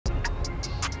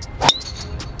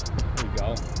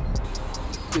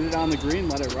Get it on the green,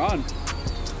 let it run.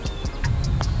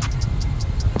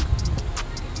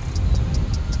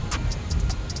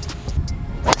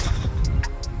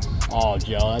 Oh,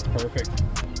 Joe, that's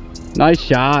perfect. Nice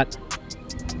shot.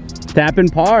 Tap in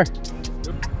par.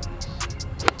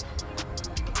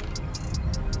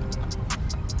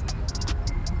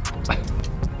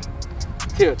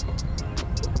 Dude.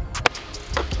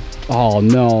 Oh,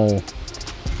 no.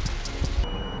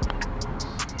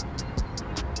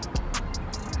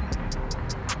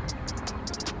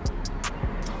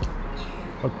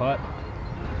 Good putt.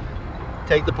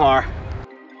 Take the par.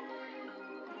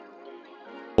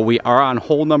 We are on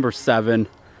hole number 7.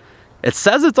 It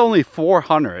says it's only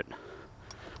 400,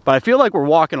 but I feel like we're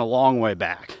walking a long way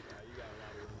back.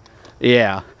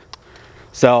 Yeah.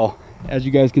 So, as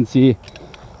you guys can see,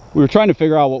 we were trying to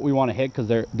figure out what we want to hit because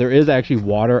there is actually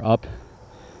water up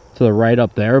to the right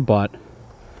up there, but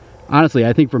honestly,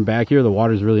 I think from back here, the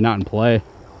water's really not in play.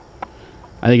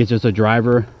 I think it's just a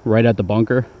driver right at the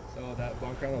bunker. So that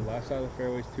bunker on the left side of the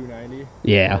fairway is 290.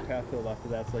 Yeah. The path to the left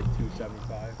of that's like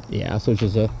 275. Yeah, so it's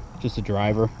just a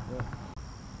driver. Yeah.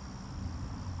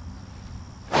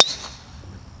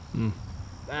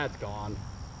 That's gone.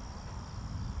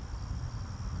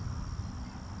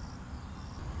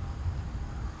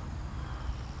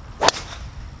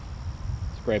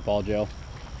 It's a great ball, Joe.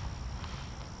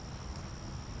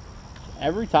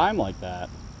 Every time like that.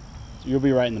 So you'll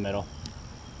be right in the middle.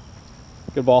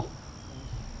 Good ball.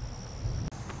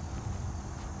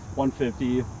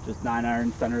 150, just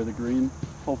 9-iron center of the green.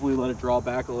 Hopefully let it draw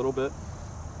back a little bit.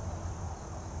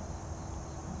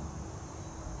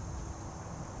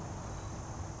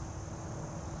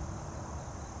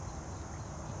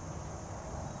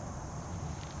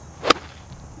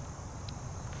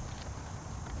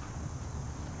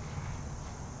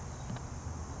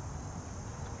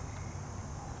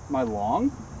 Am I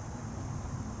long?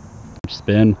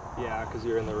 Spin. Yeah, because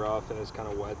you're in the rough and it's kind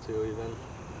of wet too even.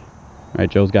 All right,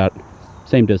 Joe's got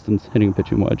same distance, hitting a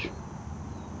pitching wedge.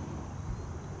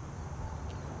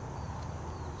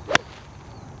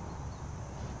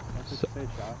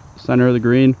 Center of the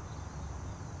green.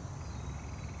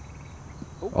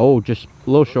 Oh, just a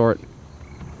little short.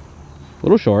 A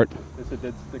little short. This it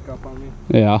did stick up on me.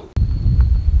 Yeah.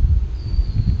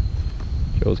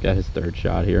 Joe's got his third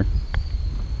shot here.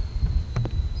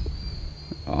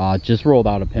 Just rolled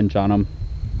out a pinch on him.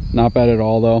 Not bad at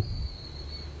all though.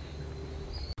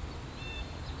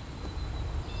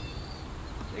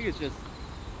 I think it's just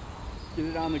get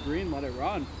it on the green, let it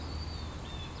run.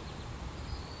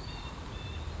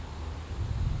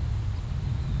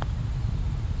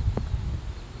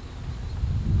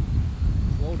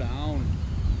 Slow down.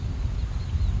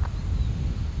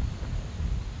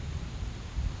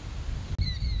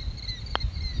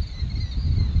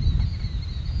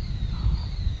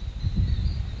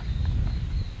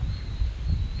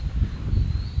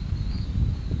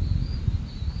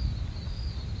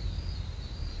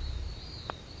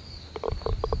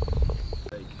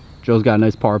 Joe's got a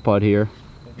nice par putt here.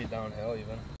 It'll be downhill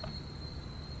even.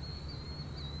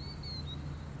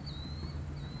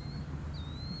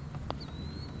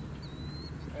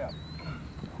 Yeah.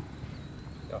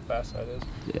 See how fast that is?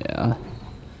 Yeah.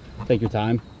 Take your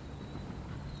time.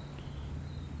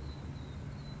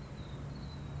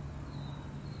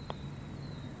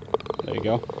 There you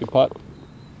go. Good putt.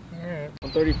 Alright.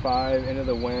 135 into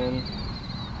the wind.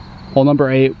 Hole number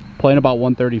 8, playing about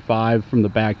 135 from the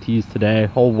back tees today.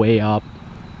 Hole way up.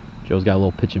 Joe's got a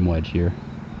little pitching wedge here.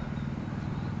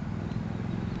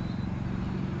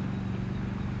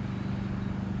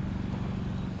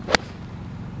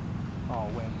 Oh,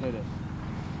 wind hit it.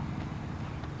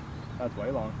 That's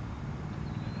way long.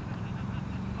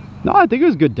 No, I think it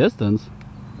was good distance.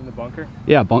 In the bunker?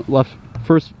 Yeah, left,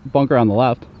 first bunker on the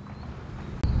left.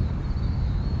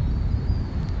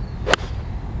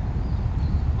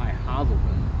 My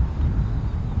Hazelton.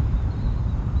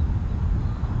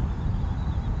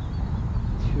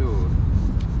 Dude.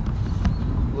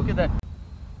 Look at that.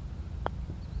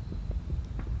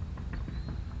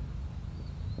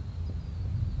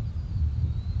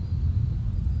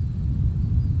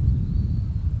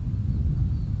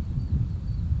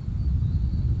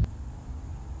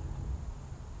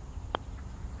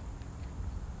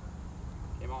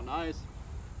 Came out nice.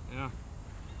 Yeah.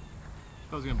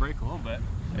 I was gonna break a little bit.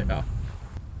 Yeah.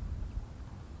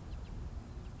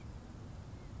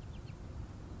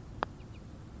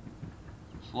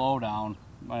 Slow down.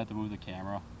 Might have to move the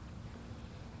camera.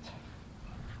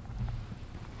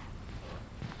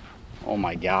 Oh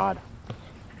my God.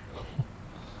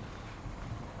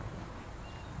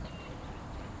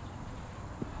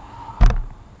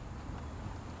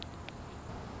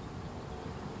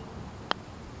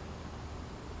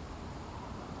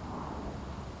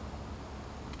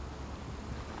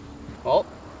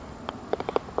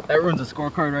 That ruins a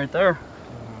scorecard right there.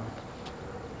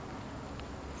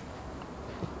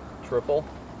 Triple.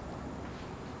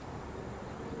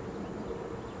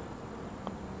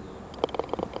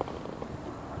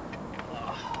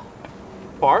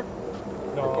 Par?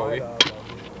 No,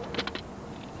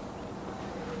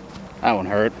 that one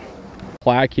hurt.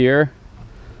 Plaque here.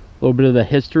 A little bit of the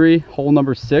history. Hole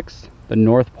number 6, the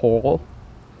North Pole.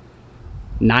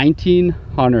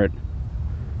 1900.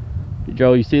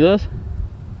 Joe, you see this?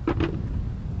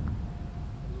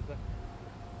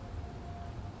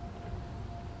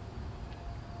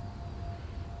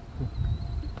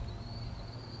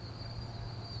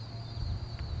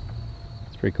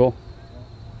 It's pretty cool.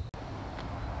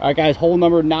 All right, guys, hole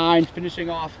number 9, finishing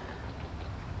off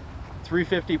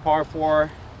 350 par 4.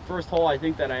 First hole, I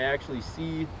think that I actually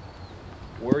see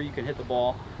where you can hit the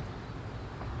ball.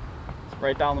 It's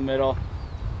right down the middle.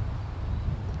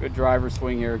 Good driver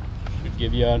swing here. Should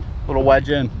give you a little wedge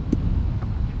in.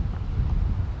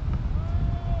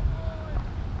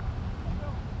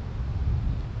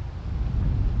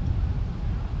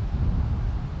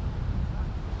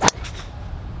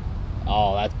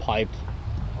 Oh, that's piped.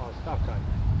 Oh, stop cutting.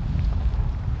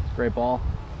 Great ball.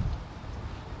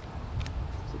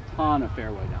 There's a ton of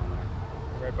fairway down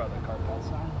there. Right by the carpet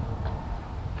sign.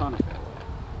 Ton of fairway.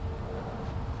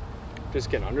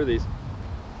 Just getting under these.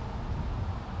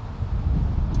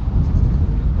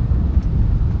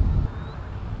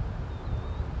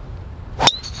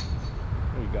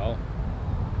 There you go.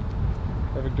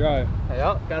 Perfect drive.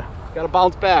 Yeah, gotta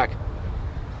bounce back.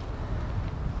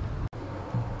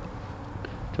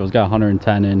 Joe's got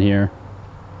 110 in here.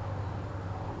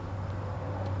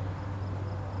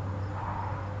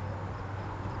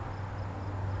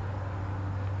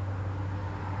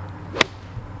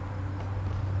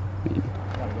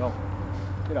 Gotta go.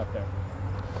 Get up there.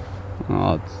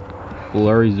 Oh, it's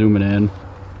blurry zooming in.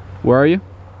 Where are you?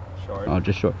 Short. Oh,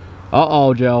 just short.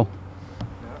 Uh-oh, Joe.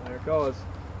 Yeah, there it goes.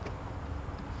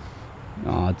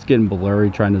 Oh, it's getting blurry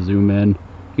trying to zoom in.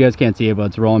 You guys can't see it, but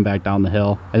it's rolling back down the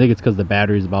hill. I think it's because the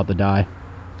battery's about to die.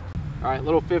 All right,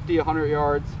 little 50, 100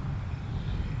 yards.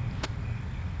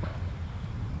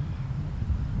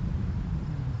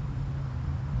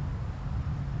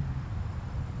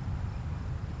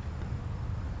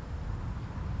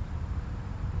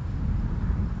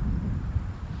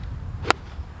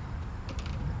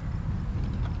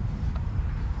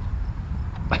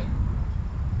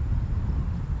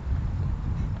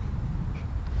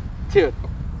 Dude,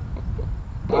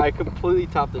 I completely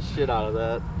topped the shit out of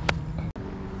that.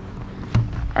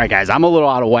 All right, guys, I'm a little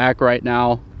out of whack right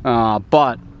now,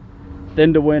 but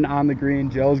thin to win on the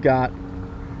green. Joe's got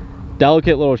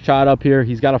delicate little shot up here.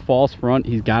 He's got a false front.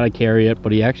 He's got to carry it,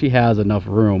 but he actually has enough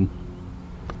room.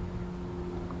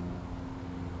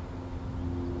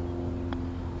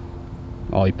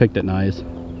 Oh, he picked it nice.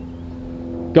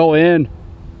 Go in.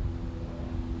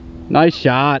 Nice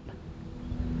shot.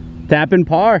 Tap in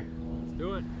par. Let's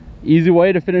do it. Easy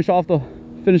way to finish off the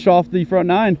front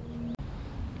 9.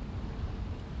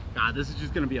 God, this is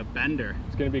just gonna be a bender.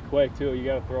 It's gonna be quick too. You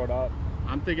gotta throw it up.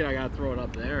 I'm thinking I gotta throw it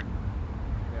up there.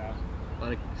 Yeah.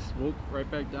 Let it swoop right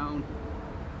back down.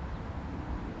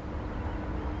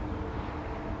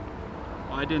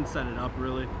 Oh, I didn't set it up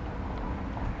really.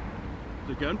 Is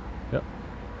it good? Yep.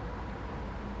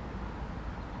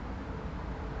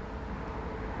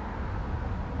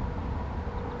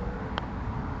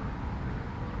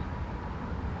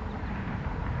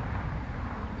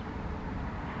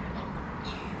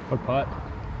 Good putt.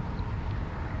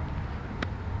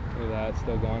 Look at that, it's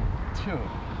still going. Dude.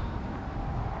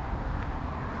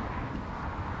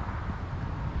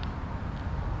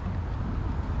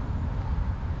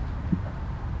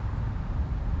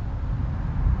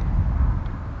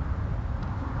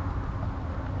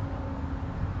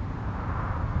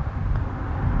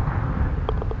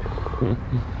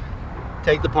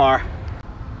 Take the par.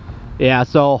 Yeah,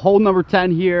 so hole number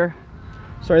 10 here.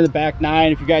 Starting the back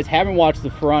 9. If you guys haven't watched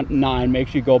the front 9, make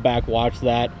sure you go back, watch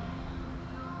that.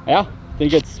 Yeah, I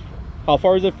think it's, how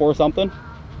far is it? 4 something?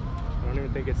 I don't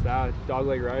even think it's that. Dog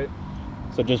leg right.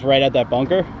 So just right at that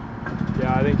bunker?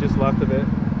 Yeah, I think just left of it.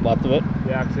 Left of it?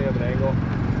 Yeah, because they have an angle.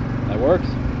 That works.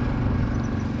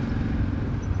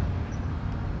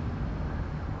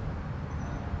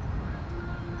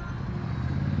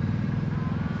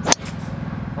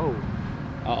 Oh.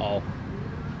 Uh-oh.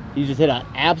 He just hit an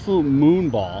absolute moon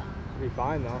ball. Be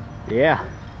fine though. Yeah.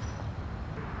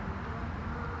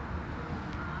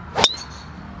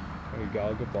 There you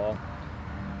go, good ball.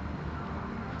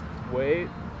 Wait,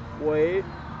 wait,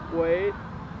 wait.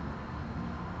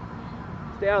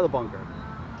 Stay out of the bunker.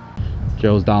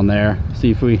 Joe's down there.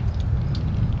 See if we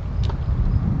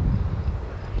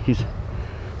He's a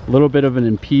little bit of an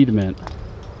impediment.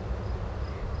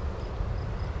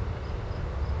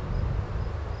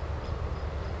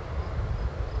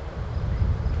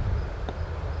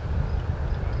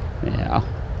 Yeah.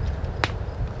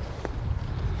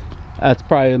 That's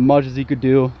probably as much as he could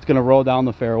do. It's gonna roll down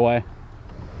the fairway.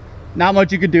 Not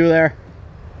much you could do there.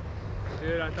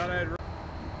 Dude, I thought I had...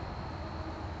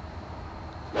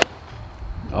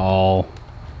 Oh,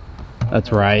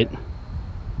 that's right.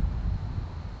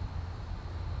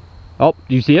 Oh,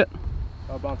 do you see it?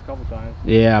 I bounced a couple times.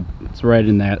 Yeah, it's right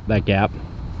in that gap.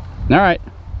 All right.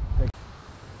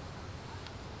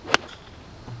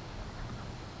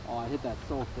 Oh, I hit that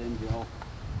so thin, Joe.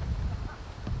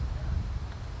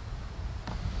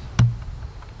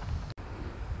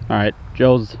 All right,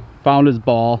 Joe's found his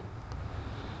ball.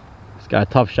 He's got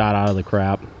a tough shot out of the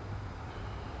crap.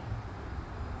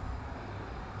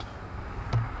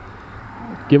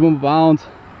 Give him a bounce.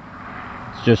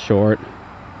 It's just short.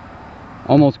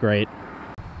 Almost great.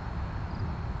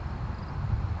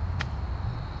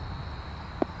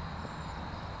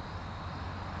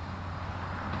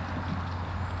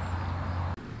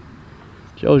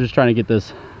 Joe's just trying to get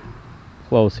this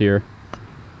close here.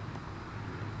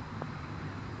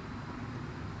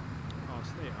 Oh,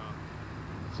 stay up.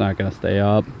 It's not gonna stay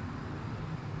up.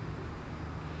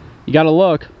 You gotta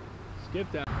look.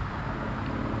 Skip that.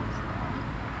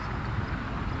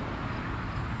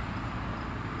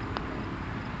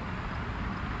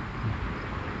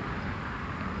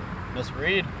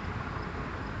 Misread.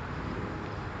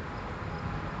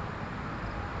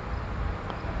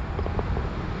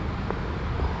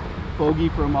 Bogey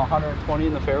from 120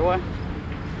 in the fairway.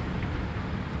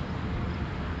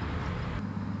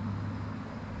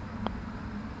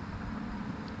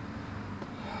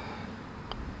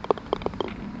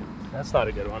 That's not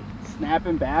a good one.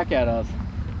 Snapping back at us.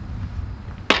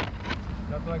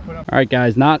 Nothing like put up. All right,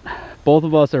 guys, not both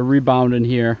of us are rebounding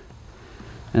here.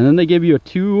 And then they give you a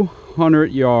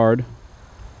 200 yard.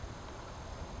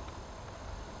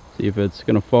 See if it's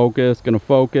gonna focus,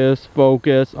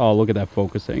 focus. Oh, look at that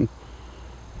focusing.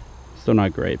 Still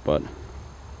not great, but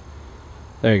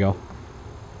there you go.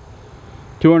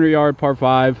 200 yard par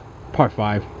 3.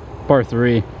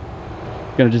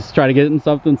 Gonna just try to get it in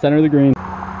something center of the green.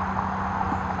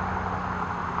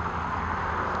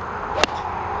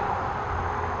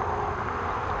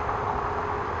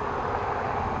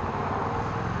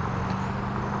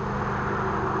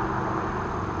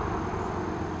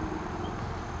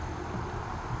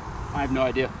 I have no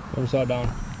idea. Never saw it down.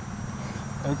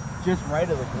 It's just right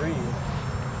of the green.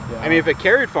 Yeah. I mean, if it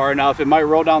carried far enough, it might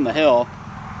roll down the hill.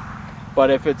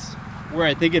 But if it's where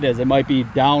I think it is, it might be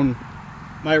down,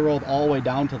 might roll all the way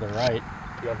down to the right.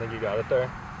 You don't think you got it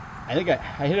there? I think I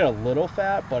hit it a little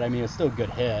fat, but I mean, it's still a good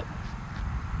hit.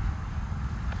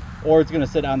 Or it's gonna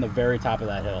sit on the very top of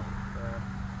that hill. Yeah.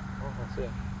 Well, let's see.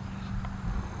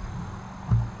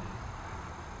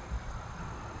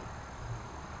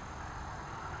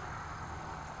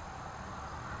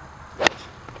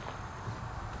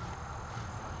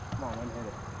 Come on, let me hit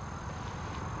it.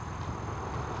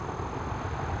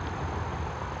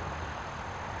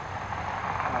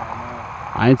 Oh, man.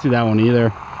 I didn't see that one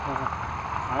either.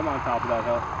 I'm on top of that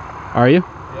hill. Are you?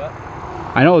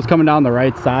 Yeah. I know it was coming down the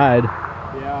right side.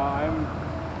 Yeah, I'm...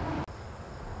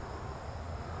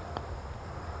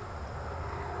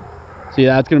 See,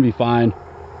 that's gonna be fine.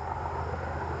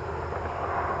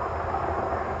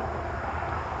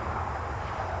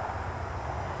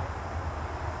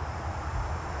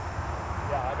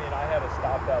 Yeah, I mean, I had to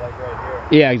stop that like right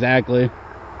here. Yeah, exactly.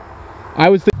 I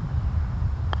was thinking.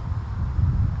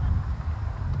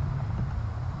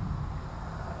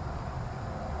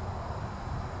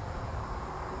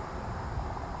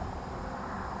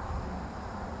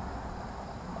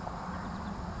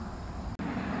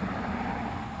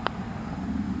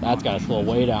 That's got to slow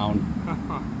way down.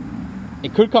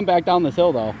 It could come back down this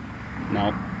hill though.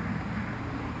 No.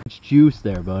 It's juice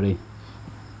there, buddy.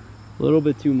 A little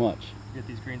bit too much. Yet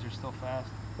these greens are still fast.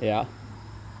 Yeah.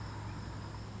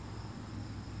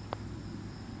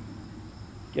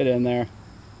 Get in there.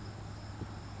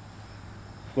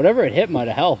 Whatever it hit might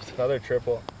have helped. Another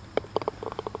triple.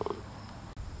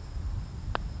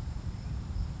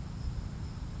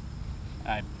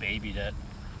 I babied it.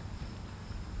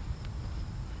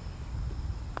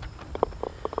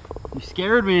 You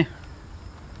scared me.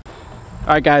 All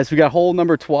right, guys, we got hole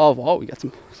number 12. Oh, we got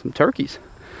some turkeys.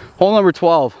 Hole number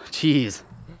 12. Jeez.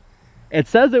 It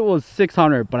says it was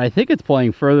 600, but I think it's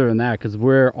playing further than that because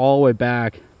we're all the way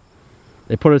back.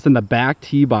 They put us in the back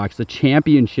tee box, the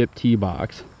championship tee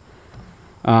box.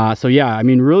 So yeah, I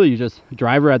mean, really, you just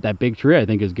driver at that big tree, I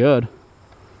think is good.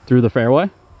 Through the fairway?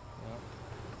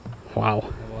 Yeah.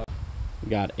 Wow. We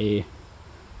got a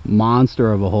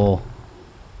monster of a hole.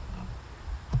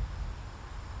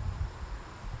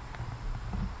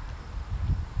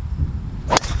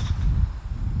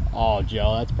 Oh,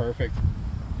 Joe, that's perfect.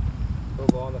 Put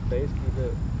the ball in the face, keep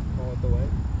it going with the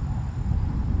wind.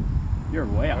 You're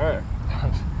way out there.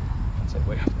 I'd say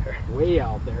way up there. Way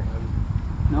out there.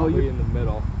 No, you're in the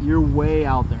middle. You're way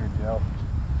out there, Joe.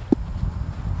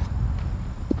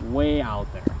 Way out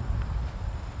there.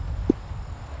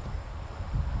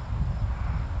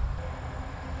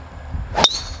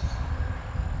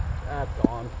 That's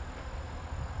gone.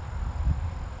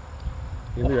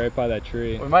 You'll be right by that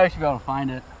tree. We might actually be able to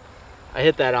find it. I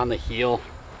hit that on the heel.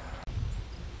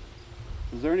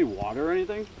 Is there any water or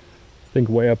anything? I think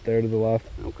way up there to the left.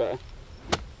 Okay.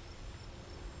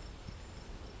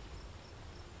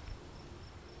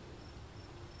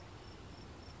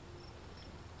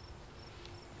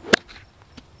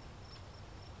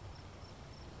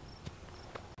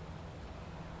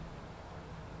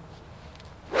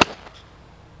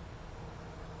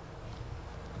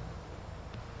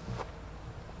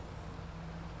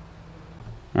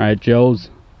 All right, Joe's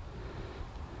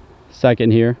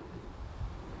second here.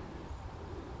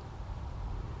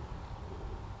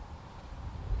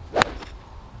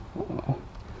 Oh,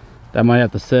 that might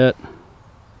have to sit.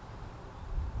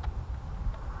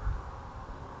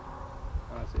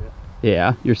 I see it.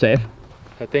 Yeah, you're safe.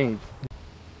 I think.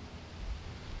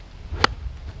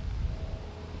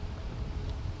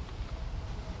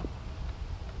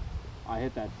 I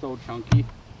hit that so chunky.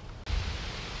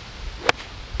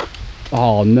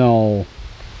 Oh no.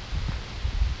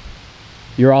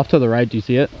 You're off to the right, do you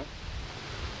see it?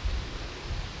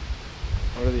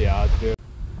 What are the odds, dude?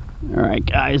 All right,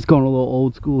 guys, going a little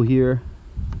old school here.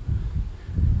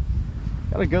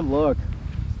 Got a good look.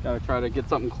 Just gotta try to get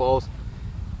something close.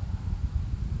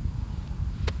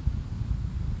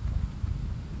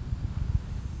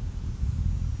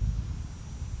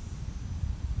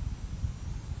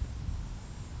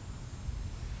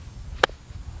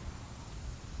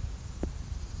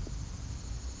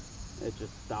 It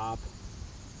just stopped.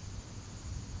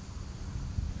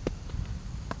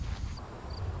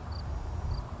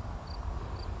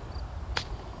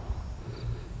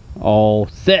 Oh,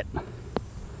 sit. All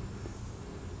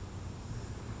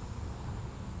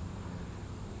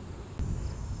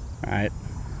right.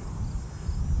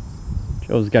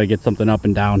 Joe's got to get something up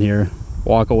and down here.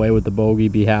 Walk away with the bogey,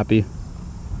 be happy.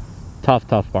 Tough,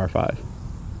 tough par 5.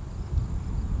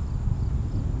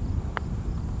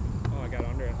 Oh, I got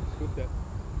under it. Scooped it.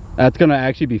 That's going to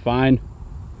actually be fine.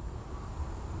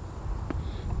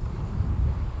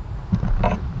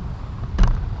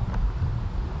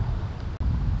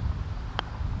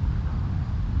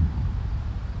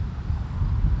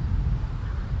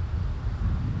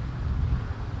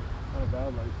 Not a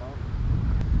bad light, huh?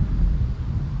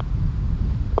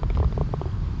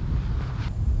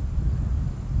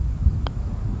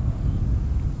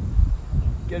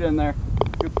 Get in there.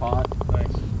 Good pot.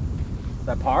 Thanks. Is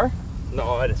that par?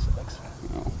 No, it is 6.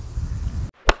 No.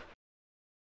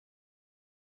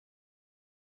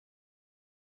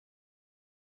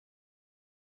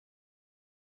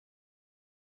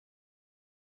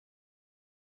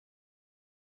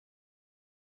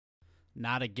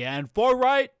 Not again. 4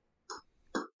 right.